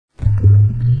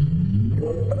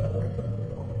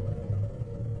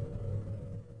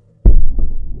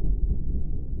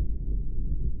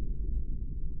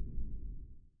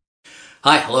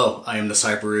Hi, hello, I am the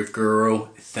Cyber Roof Guru.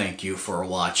 Thank you for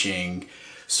watching.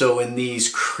 So in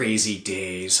these crazy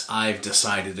days, I've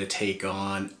decided to take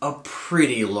on a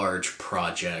pretty large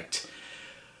project.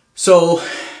 So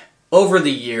over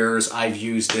the years, I've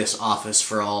used this office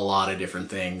for a lot of different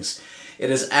things.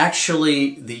 It is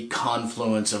actually the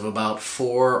confluence of about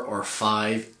 4 or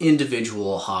 5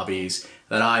 individual hobbies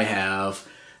that I have.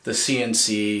 The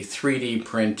CNC, 3D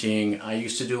printing, I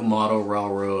used to do model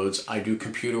railroads, I do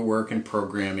computer work and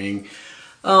programming,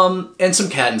 and some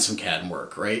CAD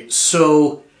work, right?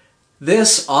 So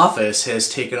this office has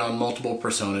taken on multiple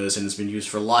personas and has been used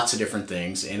for lots of different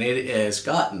things, and it has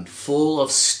gotten full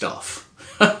of stuff.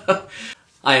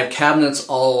 I have cabinets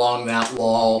all along that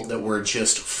wall that were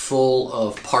just full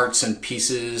of parts and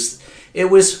pieces.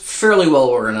 It was fairly well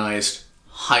organized,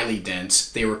 highly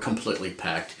dense, they were completely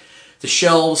packed. The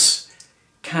shelves,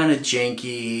 kind of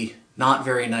janky, not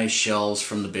very nice shelves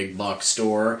from the big box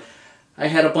store. I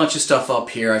had a bunch of stuff up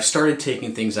here. I've started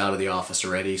taking things out of the office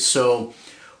already. So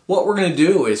what we're going to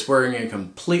do is we're going to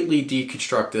completely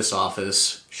deconstruct this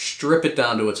office, strip it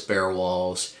down to its bare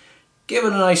walls, give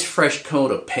it a nice fresh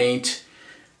coat of paint,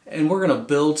 and we're going to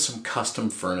build some custom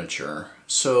furniture.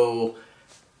 So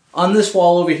on this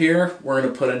wall over here, we're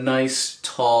going to put a nice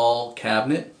tall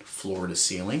cabinet, floor to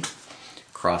ceiling.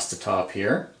 Across the top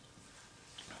here,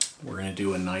 we're going to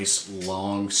do a nice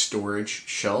long storage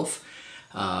shelf.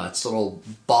 It's a little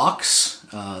box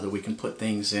that we can put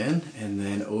things in, and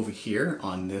then over here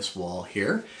on this wall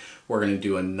here, we're going to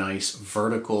do a nice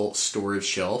vertical storage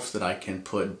shelf that I can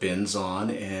put bins on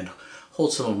and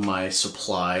hold some of my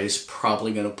supplies.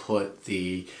 Probably going to put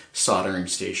the soldering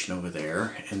station over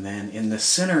there, and then in the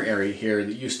center area here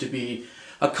that used to be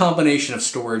a combination of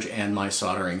storage and my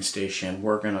soldering station,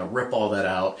 we're going to rip all that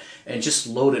out and just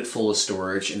load it full of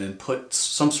storage and then put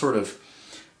some sort of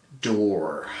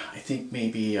door. I think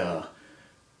maybe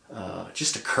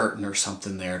just a curtain or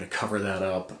something there to cover that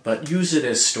up, but use it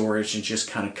as storage and just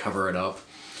kind of cover it up.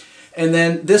 And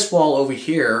then this wall over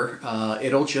here,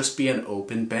 it'll just be an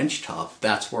open bench top.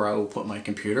 That's where I will put my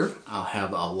computer. I'll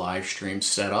have a live stream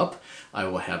set up. I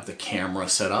will have the camera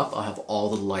set up. I'll have all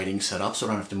the lighting set up so I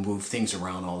don't have to move things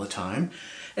around all the time.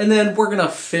 And then we're gonna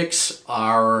fix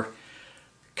our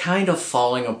kind of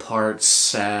falling apart,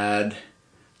 sad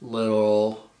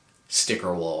little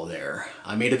sticker wall there.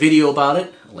 I made a video about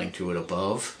it, I'll link to it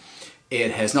above.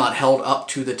 It has not held up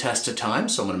to the test of time,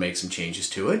 so I'm going to make some changes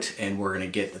to it, and we're going to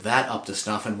get that up to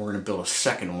snuff, and we're going to build a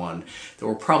second one that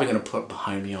we're probably going to put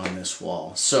behind me on this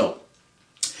wall. So,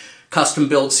 custom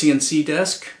build CNC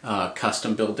desk,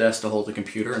 custom build desk to hold the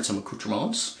computer and some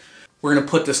accoutrements. We're going to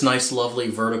put this nice lovely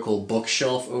vertical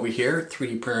bookshelf over here.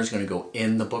 3D printer is going to go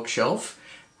in the bookshelf.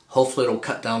 Hopefully it'll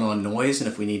cut down on noise,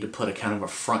 and if we need to put a kind of a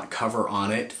front cover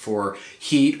on it for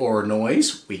heat or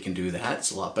noise, we can do that.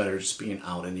 It's a lot better just being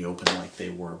out in the open like they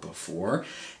were before.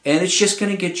 And it's just going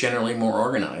to get generally more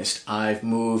organized. I've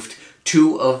moved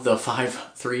 2 of the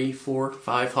 5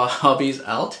 hobbies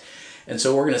out. And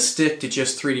so we're going to stick to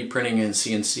just 3D printing and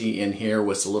CNC in here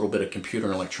with a little bit of computer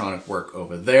and electronic work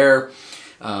over there.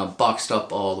 Boxed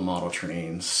up all the model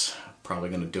trains. Probably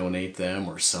going to donate them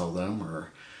or sell them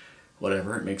or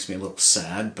whatever. It makes me a little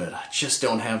sad, but I just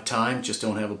don't have time, just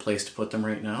don't have a place to put them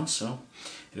right now, so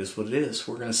it is what it is.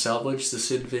 We're going to salvage the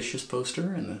Sid Vicious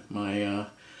poster and my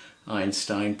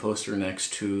Einstein poster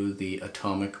next to the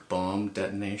atomic bomb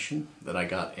detonation that I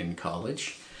got in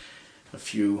college a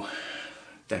few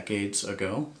decades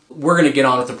ago. We're going to get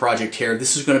on with the project here.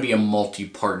 This is going to be a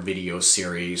multi-part video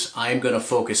series. I'm going to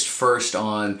focus first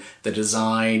on the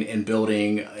design and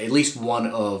building at least one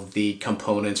of the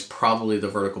components, probably the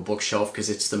vertical bookshelf, because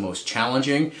it's the most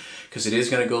challenging, because it is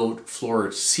going to go floor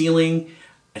to ceiling.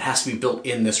 It has to be built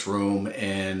in this room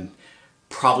and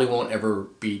probably won't ever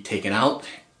be taken out,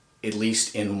 at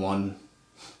least in one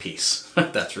piece.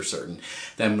 That's for certain.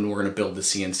 Then when we're going to build the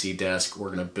CNC desk, we're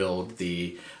going to build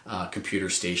the computer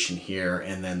station here,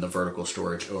 and then the vertical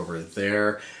storage over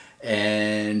there.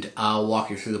 And I'll walk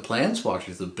you through the plans, walk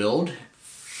you through the build,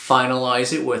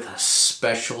 finalize it with a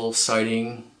special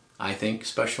exciting, I think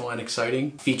special and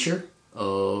exciting feature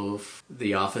of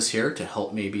the office here to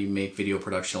help maybe make video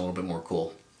production a little bit more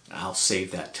cool. I'll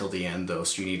save that till the end though,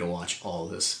 so you need to watch all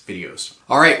this videos.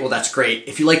 Alright, well that's great.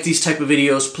 If you like these type of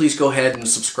videos, please go ahead and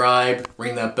subscribe,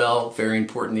 ring that bell, very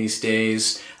important these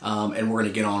days, and we're going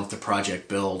to get on with the project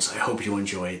builds. I hope you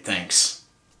enjoy it. Thanks.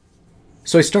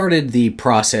 So I started the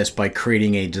process by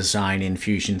creating a design in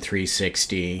Fusion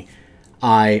 360.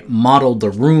 I modeled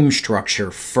the room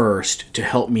structure first to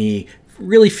help me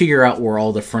really figure out where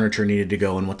all the furniture needed to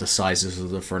go and what the sizes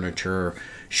of the furniture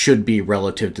should be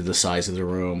relative to the size of the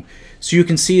room. So you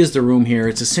can see as the room here,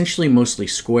 it's essentially mostly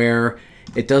square.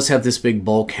 It does have this big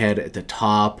bulkhead at the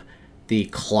top, the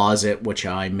closet, which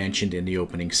I mentioned in the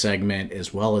opening segment,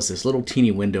 as well as this little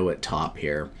teeny window at top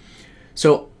here.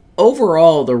 So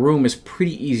overall, the room is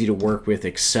pretty easy to work with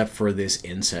except for this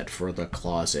inset for the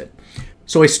closet.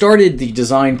 So I started the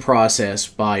design process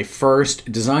by first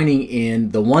designing in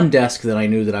the one desk that I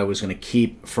knew that I was going to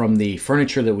keep from the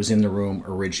furniture that was in the room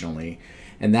originally.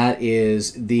 And that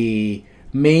is the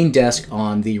main desk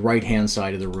on the right-hand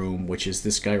side of the room, which is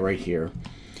this guy right here.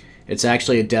 It's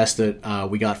actually a desk that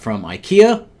we got from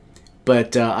IKEA,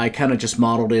 but I kind of just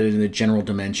modeled it in the general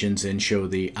dimensions and show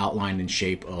the outline and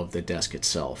shape of the desk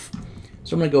itself.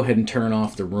 So I'm going to go ahead and turn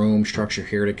off the room structure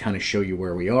here to kind of show you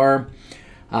where we are.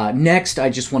 Next, I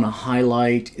just want to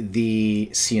highlight the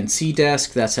CNC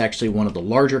desk. That's actually one of the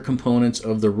larger components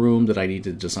of the room that I need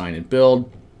to design and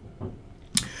build.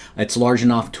 It's large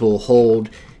enough to hold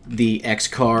the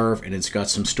X-Carve, and it's got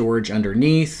some storage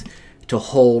underneath to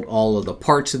hold all of the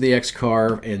parts of the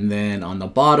X-Carve. And then on the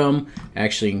bottom, I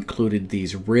actually included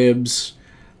these ribs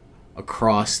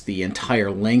across the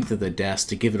entire length of the desk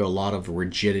to give it a lot of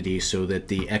rigidity so that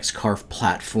the X-Carve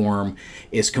platform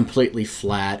is completely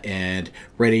flat and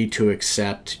ready to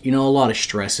accept, a lot of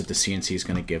stress that the CNC is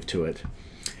going to give to it.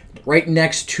 Right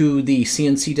next to the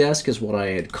CNC desk is what I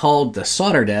had called the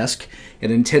solder desk. It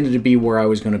intended to be where I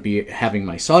was going to be having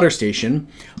my solder station,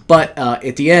 but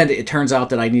at the end it turns out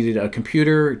that I needed a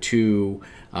computer to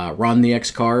run the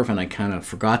X-Carve, and I kind of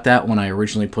forgot that when I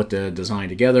originally put the design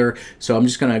together. So I'm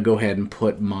just going to go ahead and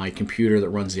put my computer that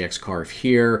runs the X-Carve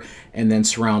here, and then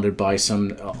surrounded by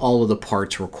all of the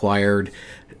parts required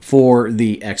for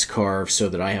the X-Carve so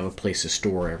that I have a place to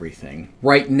store everything.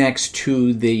 Right next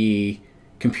to the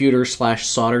computer slash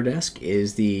solder desk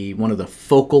is one of the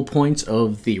focal points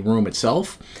of the room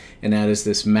itself, and that is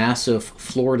this massive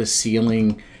floor to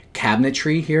ceiling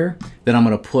cabinetry here that I'm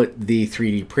going to put the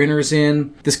 3D printers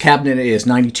in. This cabinet is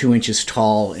 92 inches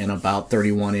tall and about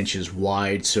 31 inches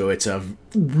wide, so it's a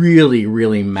really,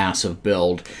 really massive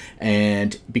build.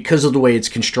 And because of the way it's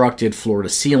constructed, floor to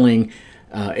ceiling,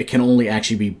 it can only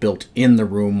actually be built in the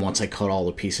room once I cut all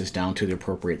the pieces down to the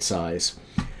appropriate size.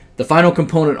 The final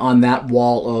component on that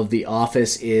wall of the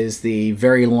office is the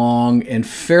very long and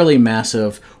fairly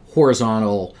massive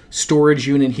horizontal storage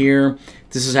unit here.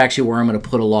 This is actually where I'm going to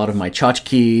put a lot of my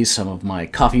tchotchkes, some of my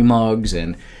coffee mugs,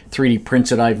 and 3D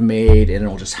prints that I've made, and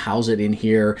I'll just house it in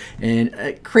here. And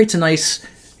it creates a nice,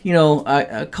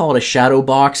 I call it a shadow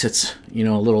box. It's, a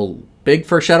little big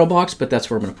for a shadow box, but that's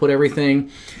where I'm going to put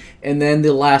everything. And then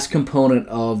the last component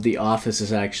of the office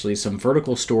is actually some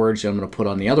vertical storage that I'm going to put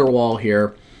on the other wall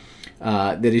here.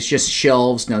 That is just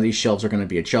shelves. Now these shelves are going to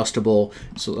be adjustable,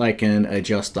 so that I can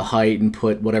adjust the height and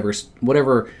put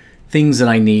whatever things that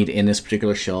I need in this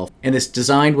particular shelf. And it's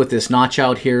designed with this notch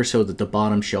out here so that the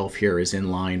bottom shelf here is in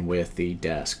line with the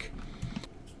desk.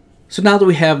 So now that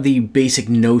we have the basic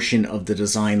notion of the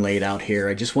design laid out here,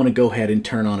 I just want to go ahead and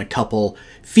turn on a couple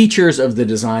features of the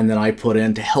design that I put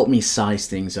in to help me size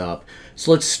things up.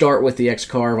 So let's start with the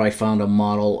X-Carve. I found a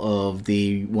model of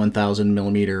the 1000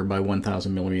 millimeter by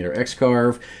 1000 millimeter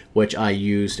X-Carve, which I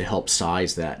used to help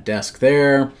size that desk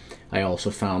there. I also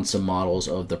found some models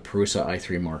of the Prusa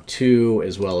i3 Mark II,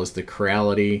 as well as the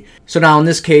Creality. So now in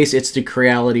this case, it's the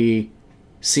Creality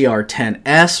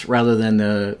CR10S rather than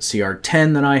the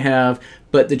CR10 that I have,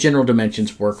 but the general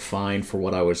dimensions work fine for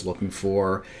what I was looking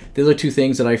for. The other two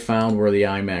things that I found were the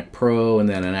iMac Pro and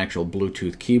then an actual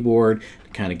Bluetooth keyboard to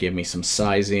kind of give me some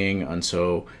sizing, and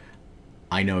so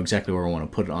I know exactly where I want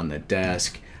to put it on the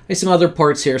desk. I have some other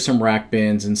parts here, some rack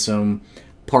bins and some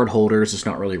part holders. It's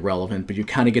not really relevant, but you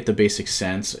kind of get the basic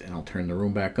sense, and I'll turn the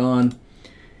room back on.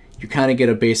 You kind of get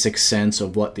a basic sense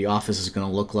of what the office is going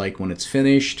to look like when it's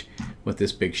finished, with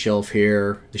this big shelf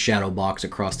here, the shadow box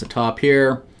across the top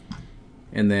here,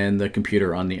 and then the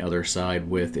computer on the other side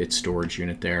with its storage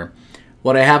unit there.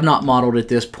 What I have not modeled at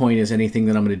this point is anything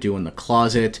that I'm going to do in the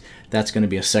closet. That's going to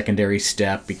be a secondary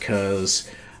step because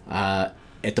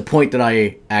at the point that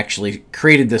I actually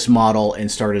created this model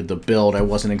and started the build, I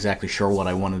wasn't exactly sure what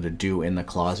I wanted to do in the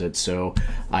closet, so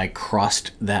I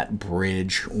crossed that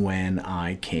bridge when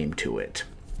I came to it.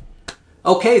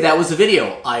 Okay, that was the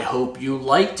video. I hope you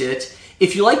liked it.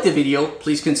 If you liked the video,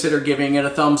 please consider giving it a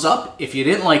thumbs up. If you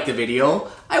didn't like the video,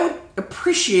 I would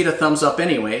appreciate a thumbs up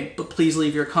anyway, but please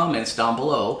leave your comments down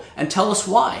below and tell us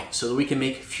why so that we can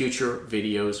make future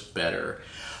videos better.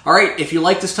 All right, if you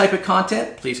like this type of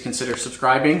content, please consider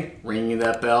subscribing, ringing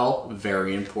that bell,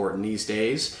 very important these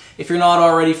days. If you're not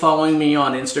already following me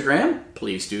on Instagram,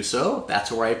 please do so.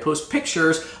 That's where I post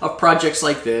pictures of projects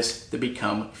like this that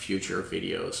become future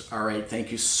videos. All right,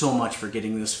 thank you so much for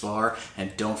getting this far,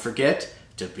 and don't forget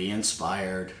to be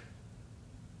inspired.